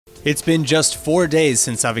It's been just 4 days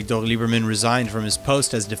since Avigdor Lieberman resigned from his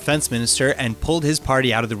post as defense minister and pulled his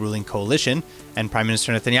party out of the ruling coalition, and Prime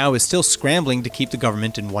Minister Netanyahu is still scrambling to keep the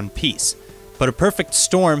government in one piece. But a perfect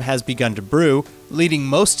storm has begun to brew, leading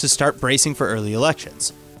most to start bracing for early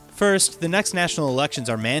elections. First, the next national elections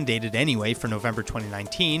are mandated anyway for November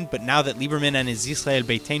 2019, but now that Lieberman and his Israel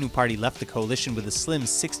Beitenu party left the coalition with a slim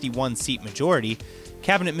 61-seat majority,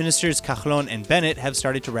 cabinet ministers Kahlon and Bennett have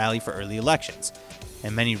started to rally for early elections.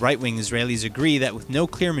 And many right-wing Israelis agree that with no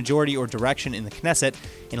clear majority or direction in the Knesset,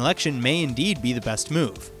 an election may indeed be the best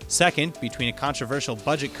move. Second, between a controversial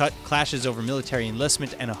budget cut, clashes over military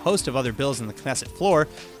enlistment, and a host of other bills on the Knesset floor,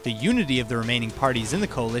 the unity of the remaining parties in the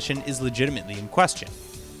coalition is legitimately in question.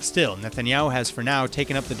 Still, Netanyahu has for now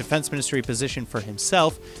taken up the defense ministry position for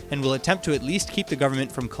himself and will attempt to at least keep the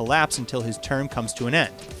government from collapse until his term comes to an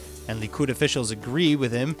end. And Likud officials agree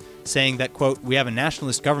with him, saying that, quote, "We have a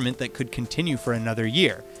nationalist government that could continue for another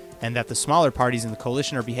year," and that the smaller parties in the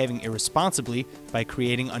coalition are behaving irresponsibly by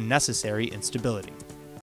creating unnecessary instability.